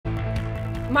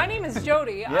My name is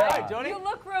Jody. Yeah. Hi, Jody. You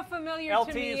look real familiar LT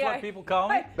to me. is what people call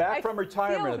me. Back from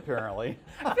retirement, apparently.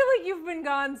 I feel like you've been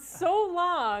gone so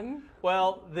long.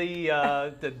 Well, the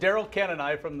Daryl Ken and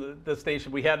I from the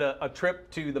station, we had a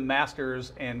trip to the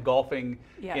Masters and golfing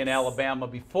in Alabama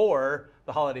before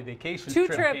the holiday vacation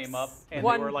trip came up, and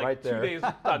they were like right 2 days,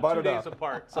 2 days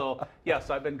apart. So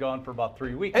yes, I've been gone for about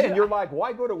 3 weeks. And you're like,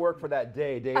 why go to work for that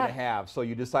day and a half? So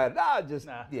you decided,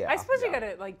 yeah. I suppose you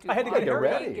gotta like do. I had to get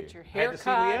ready. Get your hair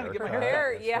cut. Get my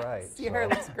hair cut. Yes, right, your hair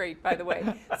looks great, by the way.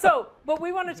 But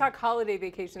we want to talk holiday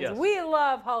vacations. Yes. We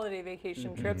love holiday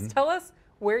vacation trips. Tell us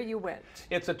where you went.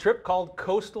 It's a trip called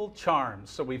Coastal Charms.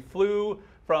 So we flew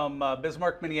from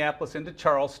Bismarck, Minneapolis into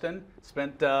Charleston,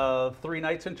 spent 3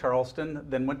 nights in Charleston,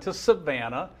 then went to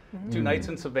Savannah, 2 nights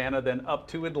in Savannah, then up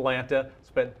to Atlanta,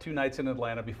 spent 2 nights in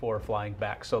Atlanta before flying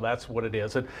back. So that's what it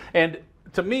is. And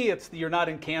to me, it's the you're not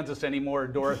in Kansas anymore,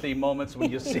 Dorothy moments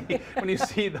when you see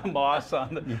the moss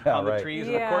on the trees.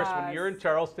 And of course, when you're in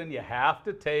Charleston, you have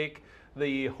to take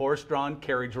the horse-drawn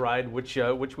carriage ride, which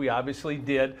we obviously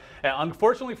did.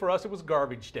 Unfortunately for us, it was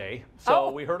garbage day, so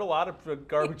we heard a lot of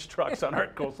garbage trucks on our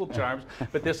Coastal Charms.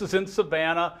 But this is in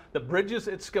Savannah. The bridges,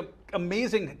 it's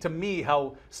amazing to me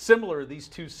how similar these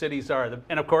two cities are.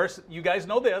 And of course, you guys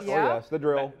know this. Oh yes, the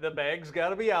drill. The bag's got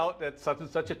to be out at such and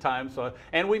such a time. So,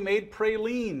 and we made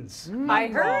pralines. I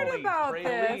heard about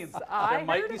this. There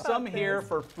might be some here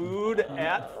for food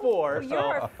at 4. You're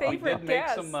our favorite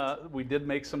guest. We did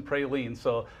make some pralines.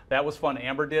 So that was fun.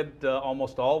 Amber did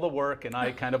almost all the work, and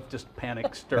I kind of just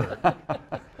panic stirred.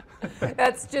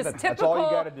 That's just typical all you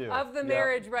gotta do. of the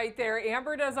marriage right there.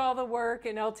 Amber does all the work,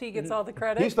 and LT gets all the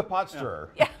credit. He's the pot stirrer.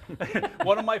 Yeah.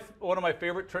 One of my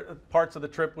favorite parts of the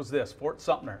trip was this, Fort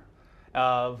Sumter.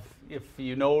 If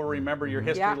you know or remember your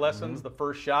history lessons, the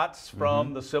first shots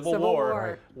from the Civil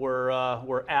War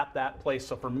were at that place.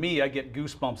 So for me, I get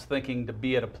goosebumps thinking to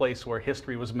be at a place where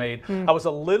history was made. I was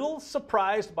a little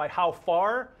surprised by how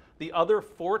far the other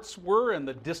forts were and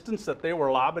the distance that they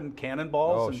were lobbing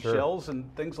cannonballs and shells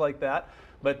and things like that.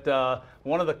 But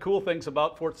one of the cool things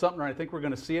about Fort Sumter, and I think we're going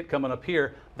to see it coming up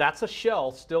here, that's a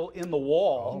shell still in the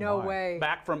wall. No way.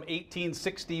 Back from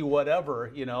 1860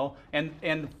 whatever, you know,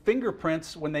 and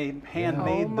fingerprints when they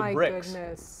handmade the bricks. Oh my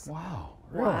goodness. Wow.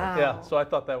 Wow. Yeah, so I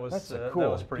thought that was cool.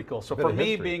 that was pretty cool. So for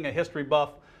me, being a history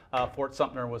buff, Fort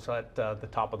Sumter was at the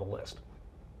top of the list.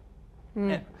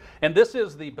 And this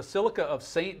is the Basilica of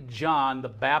St. John the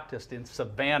Baptist in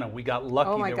Savannah. We got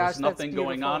lucky. There was nothing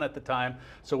going on at the time,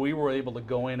 so we were able to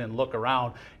go in and look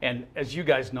around. And as you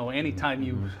guys know, anytime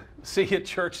you see a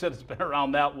church that has been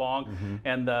around that long,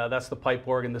 and that's the pipe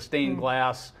organ, the stained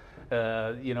glass,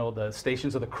 you know, the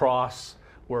Stations of the Cross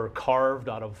were carved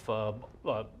out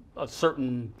of a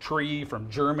certain tree from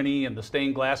Germany, and the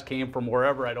stained glass came from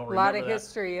wherever. I don't remember. A lot of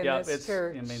history in this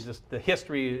church. I mean, just the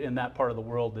history in that part of the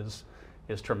world is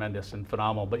tremendous and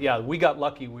phenomenal. But yeah, we got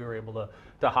lucky. We were able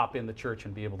to hop in the church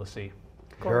and be able to see.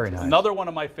 Very nice. Another one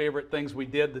of my favorite things we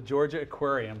did, the Georgia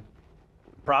Aquarium.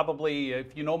 Probably,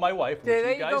 if you know my wife, which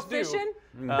you guys do,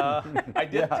 I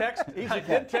did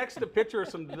text a picture of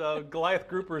some Goliath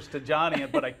groupers to Johnny,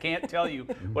 but I can't tell you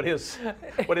what his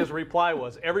reply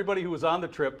was. Everybody who was on the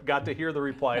trip got to hear the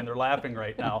reply, and they're laughing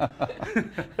right now.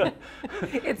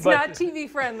 It's not TV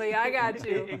friendly. I got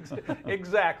you.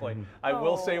 Exactly. I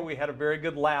will say we had a very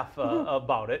good laugh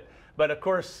about it. But of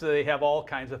course, they have all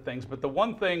kinds of things. But the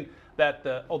one thing that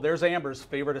there's Amber's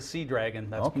favorite, a sea dragon.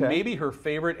 That's maybe her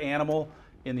favorite animal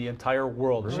in the entire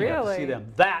world. She got to see them.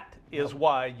 That is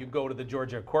why you go to the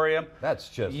Georgia Aquarium. That's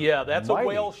just that's mighty. A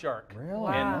whale shark. Really?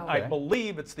 And I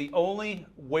believe it's the only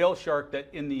whale shark that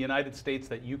in the United States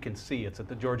that you can see. It's at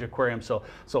the Georgia Aquarium. So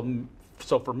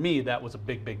for me, that was a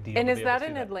big deal. And is that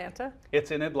in Atlanta? It's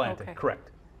in Atlanta, correct.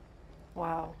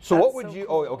 Wow. So what would you?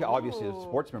 Cool. Oh, okay. Obviously, it's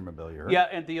sports memorabilia. Yeah,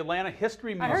 and the Atlanta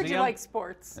History Museum. I heard you like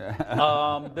sports.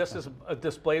 This is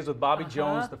displays with Bobby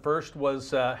Jones. The first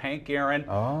was Hank Aaron.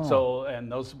 So,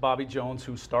 and those Bobby Jones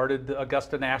who started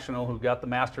Augusta National, who got the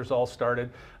Masters all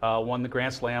started, won the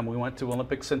Grand Slam. We went to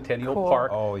Olympic Centennial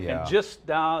Park. Oh yeah. And just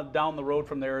down the road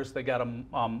from there is they got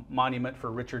a monument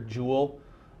for Richard Jewell.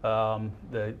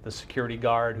 The security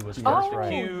guard who was first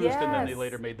accused, and then they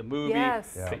later made the movie.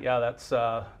 Yeah, that's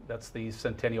the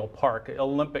Centennial Park,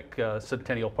 Olympic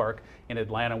Centennial Park in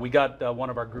Atlanta. We got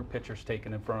one of our group pictures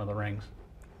taken in front of the rings.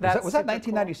 Was that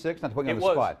 1996? Not putting on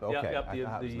the spot. Okay.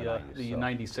 The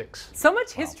 96. So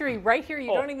much history right here. You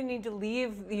don't even need to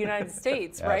leave the United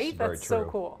States, right? That's so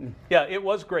cool. Yeah, it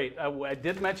was great. I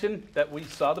did mention that we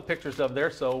saw the pictures of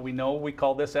there, so we know we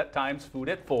call this at times food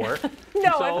at 4. No,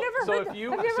 so, I've never heard that. If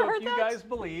you guys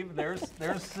believe, there's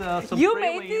some You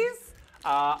pralines. made these?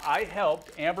 I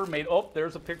helped. Amber made,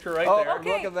 there's a picture right Oh, there.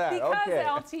 okay. Look at that. Because Okay.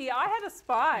 LT, I had a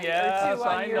spy Yes, or two on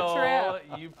I your know.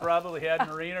 trip. You probably had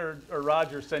Noreen or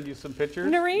Roger send you some pictures.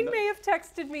 Noreen may have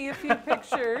texted me a few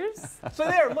pictures. So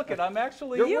there, look it. I'm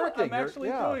actually, You're working. I'm actually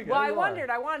You're- yeah. doing it. Well, I you are. wondered.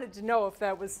 I wanted to know if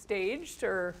that was staged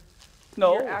or.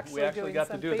 No, You're actually we actually doing got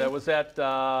to do it. something? That was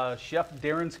at Chef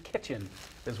Darren's Kitchen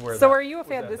is where So that are you a was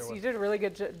fan? at. This There you was- did a really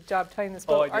good job tying this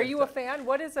Oh, bow. I Are did. you a fan?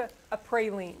 What is a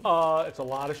praline? It's a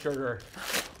lot of sugar.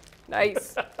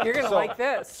 Nice. You're gonna like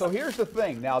this. So here's the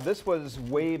thing. Now, this was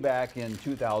way back in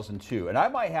 2002, and I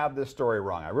might have this story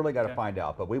wrong. I really got to find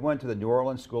out. But we went to the New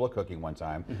Orleans School of Cooking one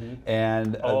time,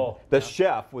 and the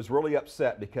chef was really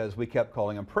upset because we kept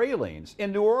calling them pralines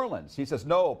in New Orleans. He says,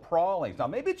 no, pralines. Now,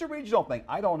 maybe it's a regional thing.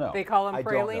 I don't know. They call them I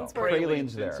don't pralines? know.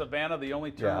 Pralines there. in Savannah, the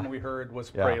only term we heard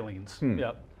was Yeah. pralines.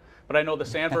 Yep. But I know the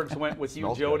Sandbergs went with you,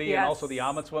 Smells good. Jody, and Yes. also the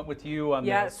Amets went with you on the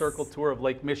Yes. circle tour of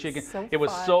Lake Michigan. So it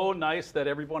was fun. so nice that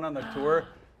everyone on the tour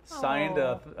signed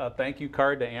Oh. a thank you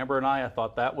card to Amber and I. I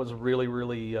thought that was really,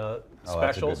 really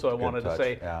special. good- So I good wanted to touch,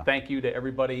 say yeah. thank you to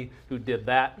everybody who did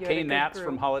that. You had a Kay good Nats group.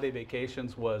 from Holiday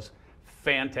Vacations was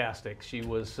fantastic. She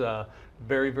was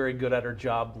very, very good at her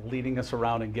job, leading us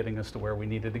around and getting us to where we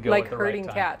needed to go like at the herding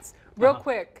right time. cats. Real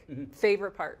quick,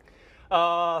 favorite part.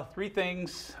 Three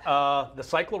things. The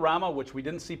cyclorama, which we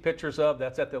didn't see pictures of,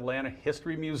 that's at the Atlanta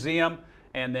History Museum,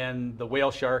 and then the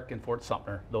whale shark in Fort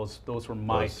Sumter. Those were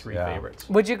my three favorites.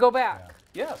 Would you go back?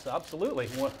 Yes, absolutely.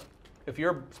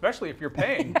 Especially if you're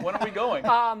paying. When are we going?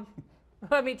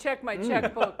 Let me check my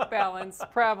checkbook balance.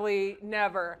 Probably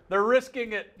never. They're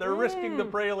risking it. They're risking the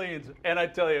pralines. And I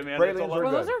tell you, man, Pralines it's a lot. are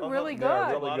Well, those good. are really They're good.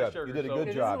 really lot good. of sugar, You did a so- good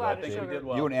It is job. a lot of actually. sugar. Did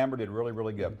well. You and Amber did really,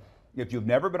 really good. If you've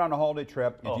never been on a holiday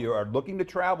trip, if you are looking to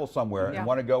travel somewhere and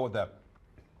want to go with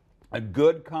a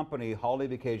good company, Holiday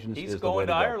Vacations He's is the way going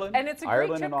to to go. Ireland. And it's a great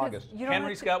Ireland trip in 'cause August. you don't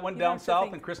Henry's have to- got one you down don't have to south,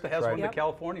 think. and Krista has right. one to Yep.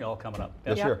 California all coming up.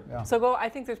 This Yep. year. Yeah. So go. I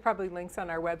think there's probably links on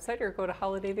our website, or go to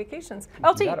Holiday Vacations.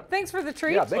 LT, got it. thanks for the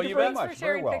treat. Yeah, thank you very Thanks much. for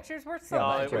sharing Very well. pictures. We're so Yeah,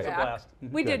 glad it you're was a back. blast.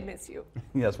 We Good. did miss you.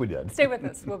 Yes, we did. Stay with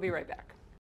us. We'll be right back.